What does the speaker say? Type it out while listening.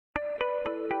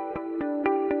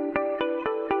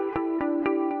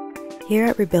Here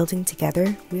at Rebuilding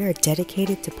Together, we are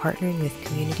dedicated to partnering with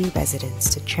community residents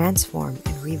to transform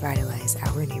and revitalize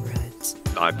our neighborhoods.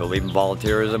 I believe in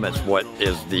volunteerism. It's what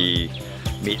is the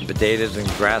meat and potatoes and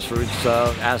grassroots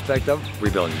aspect of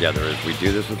Rebuilding Together, is we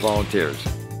do this with volunteers.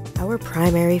 Our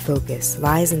primary focus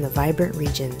lies in the vibrant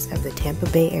regions of the Tampa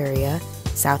Bay area,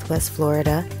 Southwest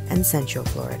Florida, and Central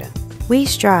Florida. We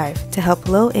strive to help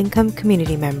low-income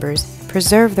community members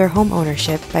preserve their home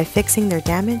ownership by fixing their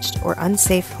damaged or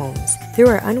unsafe homes. Through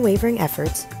our unwavering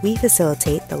efforts, we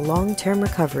facilitate the long-term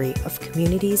recovery of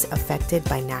communities affected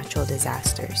by natural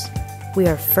disasters. We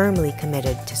are firmly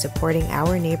committed to supporting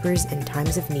our neighbors in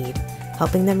times of need,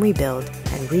 helping them rebuild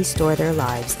and restore their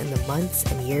lives in the months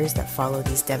and years that follow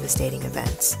these devastating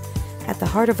events. At the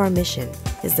heart of our mission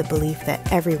is the belief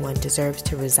that everyone deserves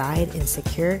to reside in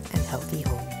secure and healthy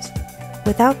homes.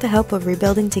 Without the help of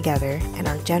Rebuilding Together and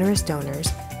our generous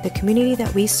donors, the community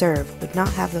that we serve would not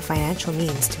have the financial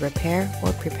means to repair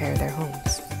or prepare their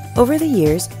homes. Over the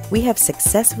years, we have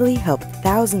successfully helped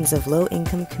thousands of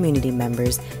low-income community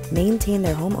members maintain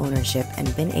their home ownership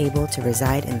and been able to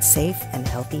reside in safe and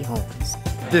healthy homes.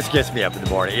 This gets me up in the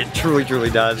morning. It truly, truly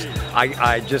does.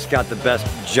 I just got the best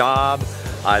job.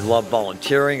 I love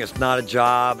volunteering. It's not a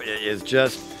job. It is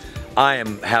just, I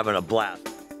am having a blast.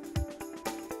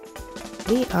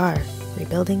 We are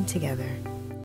Rebuilding Together.